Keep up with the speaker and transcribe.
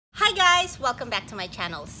Hi guys, welcome back to my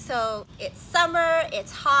channel. So it's summer,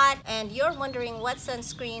 it's hot, and you're wondering what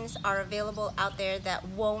sunscreens are available out there that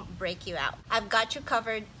won't break you out. I've got you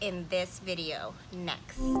covered in this video.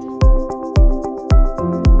 Next.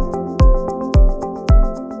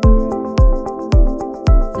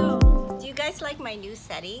 Like my new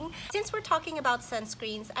setting. Since we're talking about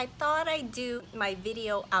sunscreens, I thought I'd do my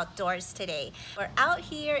video outdoors today. We're out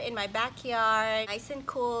here in my backyard, nice and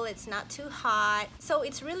cool, it's not too hot. So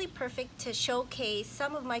it's really perfect to showcase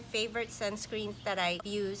some of my favorite sunscreens that I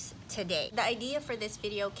use today. The idea for this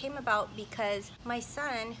video came about because my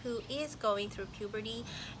son, who is going through puberty,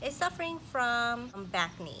 is suffering from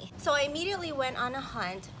acne. So I immediately went on a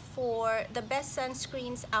hunt for the best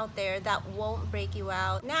sunscreens out there that won't break you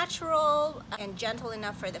out. Natural and gentle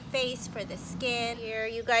enough for the face, for the skin. Here,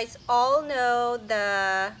 you guys all know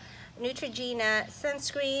the Neutrogena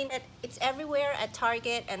sunscreen. It's everywhere at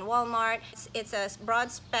Target and Walmart. It's a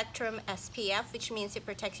broad spectrum SPF, which means it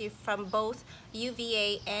protects you from both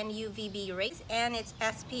UVA and UVB rays, and it's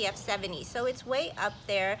SPF 70. So it's way up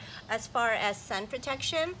there as far as sun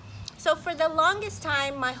protection. So for the longest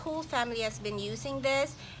time, my whole family has been using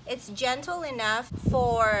this. It's gentle enough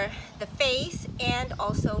for the face and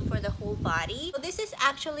also for the whole body. So this is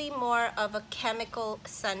actually more of a chemical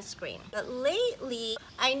sunscreen. But lately,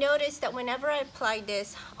 I noticed that whenever I applied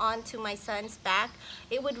this onto my son's back,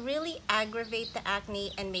 it would really aggravate the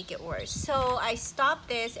acne and make it worse. So I stopped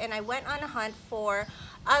this and I went on a hunt for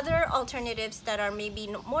other alternatives that are maybe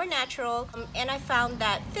more natural, and I found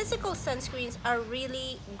that physical sunscreens are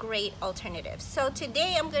really great alternatives. So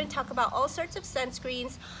today I'm going to talk about all sorts of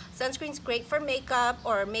sunscreens. Sunscreens great for makeup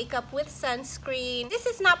or makeup with sunscreen. This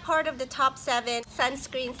is not part of the top 7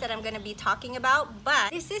 sunscreens that I'm going to be talking about,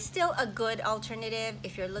 but this is still a good alternative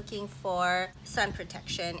if you're looking for sun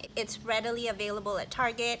protection. It's readily available at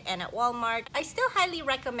Target and at Walmart. I still highly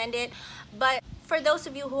recommend it, but for those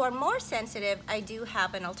of you who are more sensitive, I do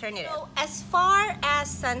have an alternative. So as far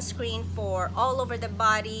as sunscreen for all over the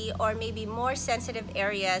body or maybe more sensitive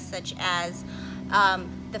areas such as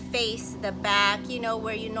the face, the back, you know,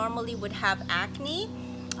 where you normally would have acne,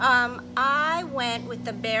 I went with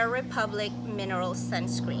the Bare Republic Mineral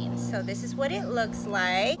Sunscreen. So this is what it looks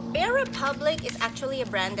like. Bare Republic is actually a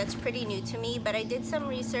brand that's pretty new to me, but I did some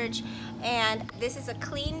research and this is a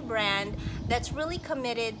clean brand that's really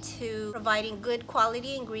committed to providing good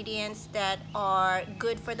quality ingredients that are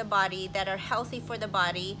good for the body, that are healthy for the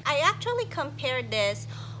body. I actually compared this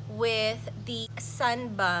with the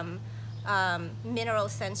Sun Balm mineral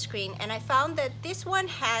sunscreen, and I found that this one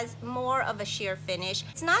has more of a sheer finish.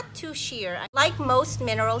 It's not too sheer. Like most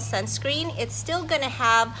mineral sunscreen, it's still gonna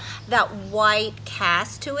have that white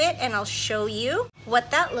cast to it, and I'll show you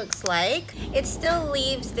what that looks like. It still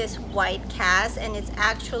leaves this white cast, and it's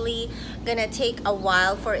actually gonna take a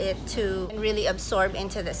while for it to really absorb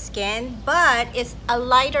into the skin, but it's a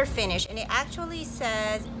lighter finish, and it actually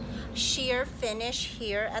says sheer finish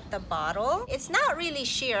here at the bottle. It's not really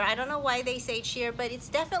sheer. I don't know why they say sheer, but it's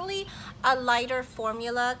definitely a lighter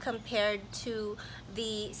formula compared to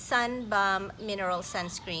the Sun Balm mineral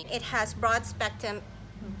sunscreen. It has broad spectrum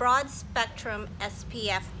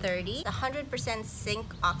SPF 30, 100% zinc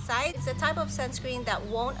oxide. It's a type of sunscreen that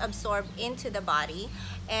won't absorb into the body,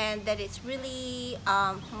 and that it's really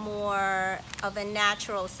more of a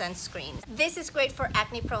natural sunscreen. This is great for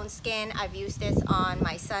acne prone skin. I've used this on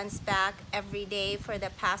my son's back every day for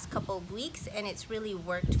the past couple of weeks, and it's really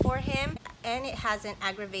worked for him, and it hasn't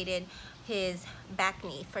aggravated his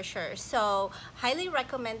acne for sure. So highly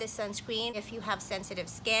recommend this sunscreen if you have sensitive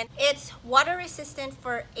skin. It's water resistant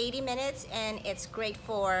for 80 minutes and it's great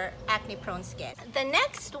for acne prone skin. The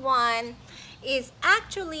next one is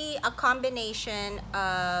actually a combination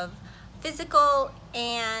of physical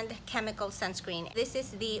and chemical sunscreen. This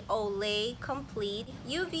is the Olay Complete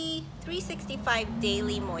UV 365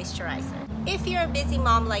 Daily Moisturizer. If you're a busy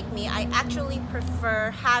mom like me, I actually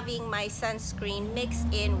prefer having my sunscreen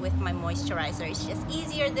mixed in with my moisturizer. It's just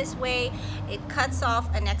easier this way. It cuts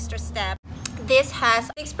off an extra step. This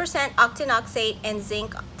has 6% octinoxate and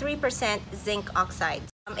 3% zinc oxide.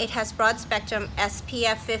 It has broad spectrum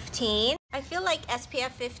SPF 15. I feel like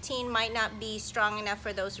SPF 15 might not be strong enough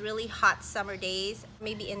for those really hot summer days.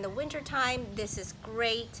 Maybe in the winter time, this is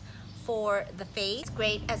great for the face.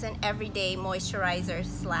 Great as an everyday moisturizer /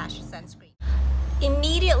 sunscreen.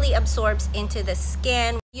 immediately absorbs into the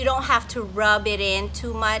skin. You don't have to rub it in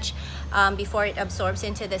too much before it absorbs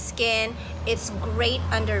into the skin. It's great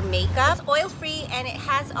under makeup. It's oil-free and it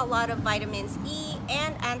has a lot of vitamins E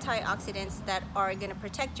and antioxidants that are going to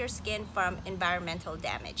protect your skin from environmental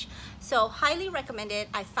damage. So highly recommend it.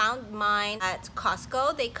 I found mine at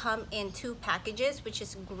Costco. They come in 2 packages, which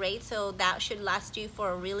is great. So that should last you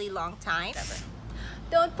for a really long time.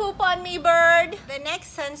 Don't poop on me, bird! The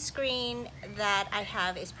next sunscreen that I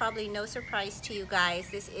have is probably no surprise to you guys.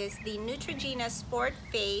 This is the Neutrogena Sport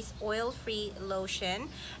Face Oil-Free Lotion,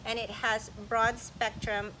 and it has broad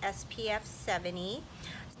spectrum SPF 70.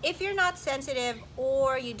 If you're not sensitive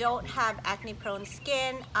or you don't have acne-prone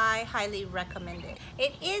skin, I highly recommend it.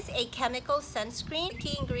 It is a chemical sunscreen. The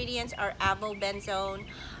key ingredients are avobenzone,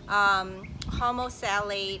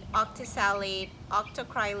 homosalate, octisalate,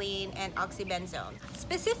 octocrylene, and oxybenzone.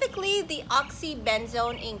 Specifically, the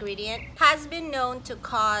oxybenzone ingredient has been known to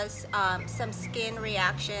cause some skin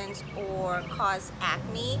reactions or cause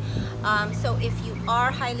acne. So if you are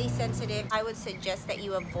highly sensitive, I would suggest that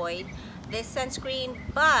you avoid this sunscreen.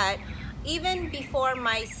 But even before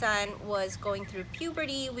my son was going through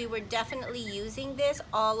puberty, we were definitely using this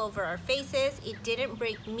all over our faces. It didn't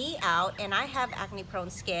break me out, and I have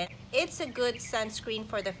acne-prone skin. It's a good sunscreen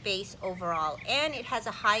for the face overall, and it has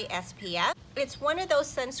a high SPF. It's one of those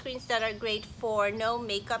sunscreens that are great for no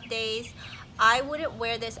makeup days. I wouldn't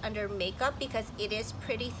wear this under makeup because it is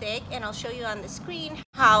pretty thick, and I'll show you on the screen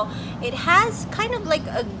how it has kind of like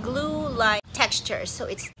a glue-like texture. So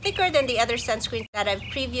it's thicker than the other sunscreens that I've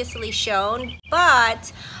previously shown,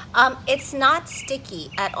 but it's not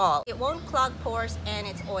sticky at all. It won't clog pores, and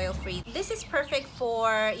it's oil-free. This is perfect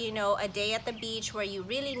for, you know, a day at the beach where you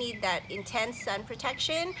really need that intense sun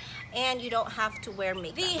protection and you don't have to wear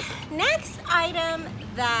makeup. The next item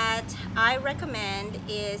that I recommend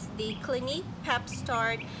is the Clinique Pep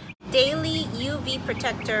Start Daily UV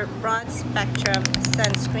Protector Broad Spectrum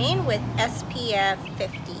Sunscreen with SPF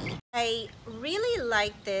 50. I really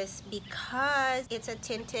like this because it's a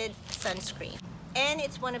tinted sunscreen, and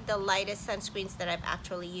it's one of the lightest sunscreens that I've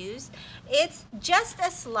actually used. It's just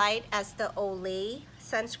as light as the Olay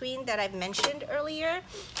sunscreen that I've mentioned earlier.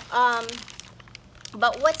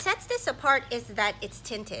 But what sets this apart is that it's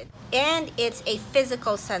tinted, and it's a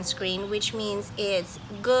physical sunscreen, which means it's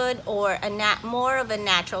good or more of a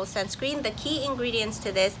natural sunscreen. The key ingredients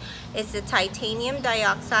to this is the titanium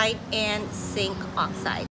dioxide and zinc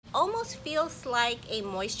oxide. Almost feels like a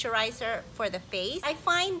moisturizer for the face. I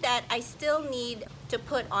find that I still need to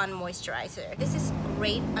put on moisturizer. This is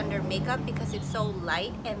great under makeup because it's so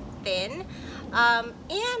light and thin,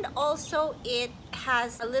 and also it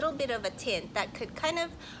has a little bit of a tint that could kind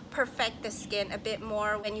of perfect the skin a bit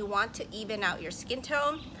more when you want to even out your skin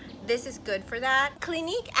tone. This is good for that.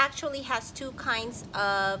 Clinique actually has 2 kinds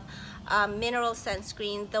of mineral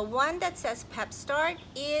sunscreen. The one that says Pep Start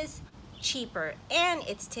is cheaper and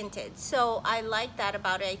it's tinted, so I like that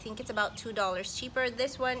about it. I think it's about $2 cheaper.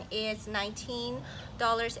 This one is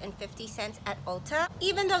 $19.50 at Ulta.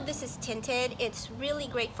 Even though this is tinted, it's really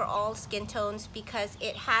great for all skin tones because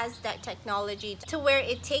it has that technology to where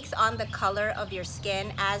it takes on the color of your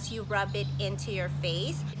skin as you rub it into your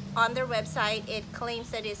face. On their website, it claims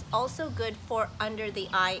that it's also good for under the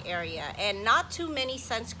eye area, and not too many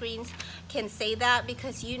sunscreens can say that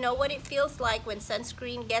because you know what it feels like when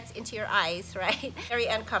sunscreen gets into your eyes, right? Very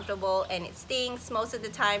uncomfortable and it stings most of the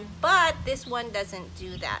time, but this one doesn't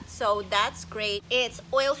do that, so that's great. It's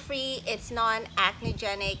oil-free, it's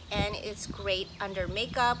non-acnegenic, and it's great under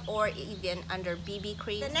makeup or even under BB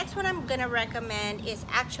cream. The next one I'm gonna recommend is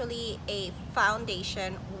actually a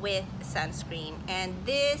foundation with sunscreen, and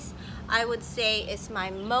this I would say is my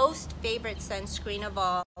most favorite sunscreen of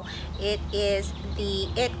all. It is the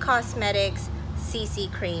It Cosmetics CC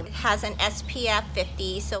Cream. It has an SPF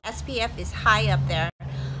 50, so SPF is high up there.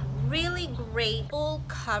 Really great full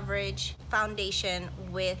coverage foundation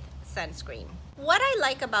with sunscreen. What I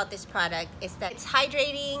like about this product is that it's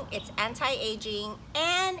hydrating, it's anti-aging,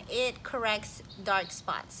 and it corrects dark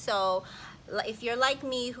spots. So if you're like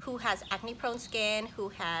me who has acne-prone skin, who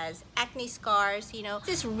has acne scars, you know,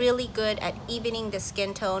 this is really good at evening the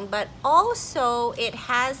skin tone, but also it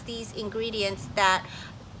has these ingredients that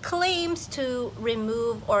claims to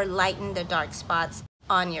remove or lighten the dark spots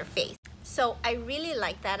on your face. So I really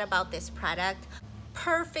like that about this product.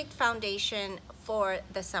 Perfect foundation for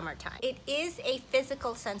the summertime. It is a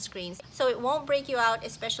physical sunscreen, so it won't break you out,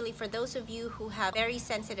 especially for those of you who have very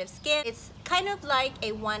sensitive skin. It's kind of like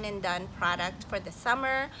a one and done product for the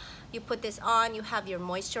summer. You put this on, you have your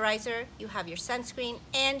moisturizer, you have your sunscreen,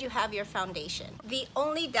 and you have your foundation. The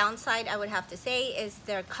only downside I would have to say is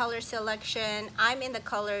their color selection. I'm in the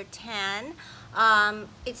color tan.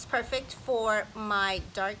 It's perfect for my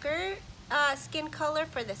darker skin color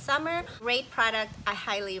for the summer. Great product, I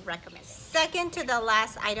highly recommend. Second to the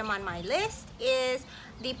last item on my list is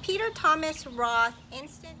the Peter Thomas Roth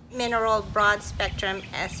Instant Mineral Broad Spectrum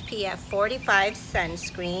SPF 45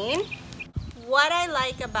 Sunscreen. What I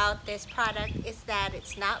like about this product is that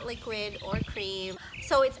it's not liquid or cream,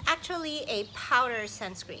 so it's actually a powder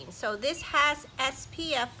sunscreen. So this has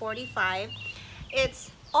SPF 45.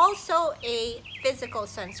 It's also a physical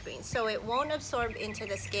sunscreen, so it won't absorb into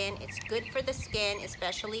the skin. It's good for the skin,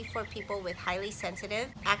 especially for people with highly sensitive,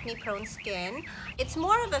 acne-prone skin. It's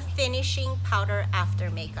more of a finishing powder after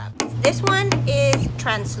makeup. This one is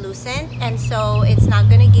translucent, and so it's not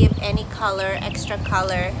going to give any color, extra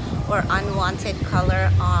color, or unwanted color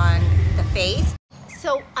on the face.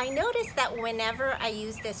 So I noticed that whenever I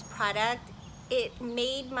use this product, it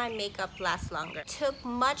made my makeup last longer. It took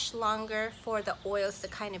much longer for the oils to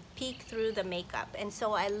kind of peek through the makeup. And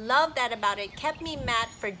so I love that about it. It kept me matte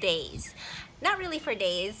for days. Not really for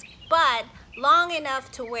days, but long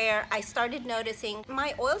enough to where I started noticing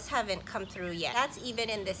my oils haven't come through yet. That's even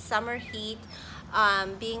in the summer heat,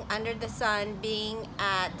 being under the sun, being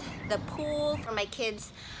at the pool for my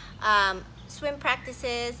kids' swim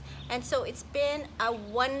practices. And so it's been a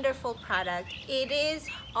wonderful product. It is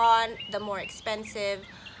on the more expensive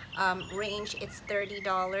range. It's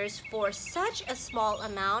 $30 for such a small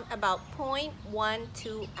amount, about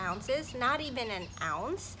 0.12 ounces, not even an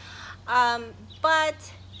ounce,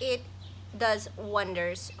 but it does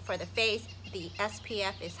wonders for the face. The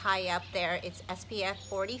SPF is high up there. It's SPF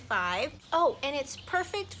 45. Oh, and it's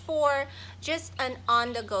perfect for just an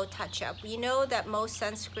on-the-go touch-up. You know that most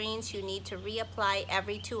sunscreens you need to reapply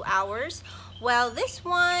every 2 hours. Well, this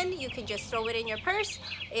one, you can just throw it in your purse.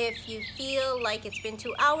 If you feel like it's been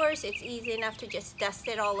 2 hours, it's easy enough to just dust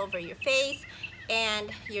it all over your face,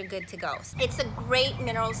 and you're good to go. It's a great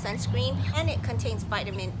mineral sunscreen, and it contains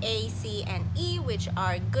vitamin A, C, and E, which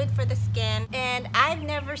are good for the skin. And I've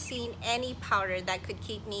never seen any powder that could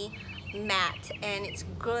keep me matte, and it's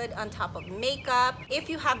good on top of makeup. If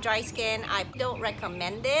you have dry skin, I don't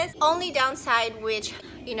recommend this. Only downside, which,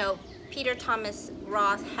 you know, Peter Thomas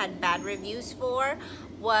Roth had bad reviews for,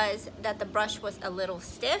 was that the brush was a little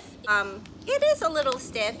stiff. It is a little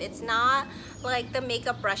stiff. It's not like the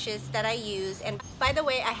makeup brushes that I use. And by the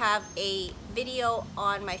way, I have a video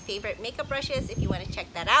on my favorite makeup brushes if you want to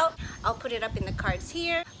check that out. I'll put it up in the cards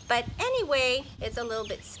here. But anyway, it's a little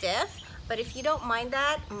bit stiff. But if you don't mind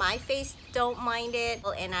that, my face don't mind it.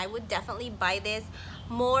 And I would definitely buy this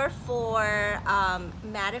more for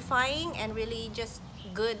mattifying and really just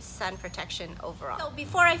good sun protection overall. So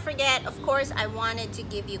before I forget, of course, I wanted to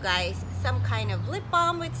give you guys some kind of lip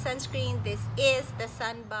balm with sunscreen. This is the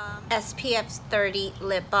Sun Balm SPF 30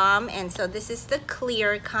 lip balm, and so this is the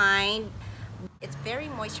clear kind. It's very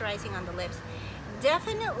moisturizing on the lips.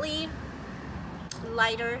 Definitely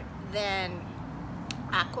lighter than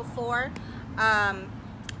Aquaphor,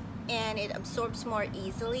 and it absorbs more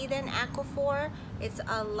easily than Aquaphor. It's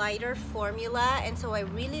a lighter formula, and so I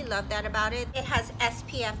really love that about it. It has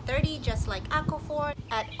SPF 30 just like Aquaphor.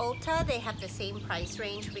 At Ulta, they have the same price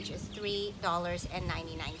range, which is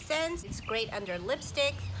 $3.99. It's great under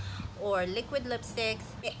lipsticks or liquid lipsticks.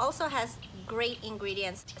 It also has great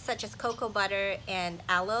ingredients such as cocoa butter and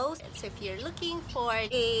aloe. So if you're looking for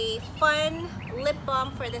a fun lip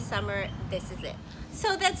balm for the summer, this is it.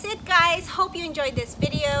 So that's it, guys. Hope you enjoyed this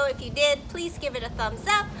video. If you did, please give it a thumbs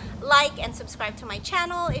up, like, and subscribe to my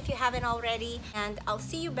channel if you haven't already. And I'll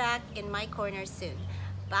see you back in my corner soon.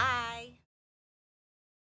 Bye.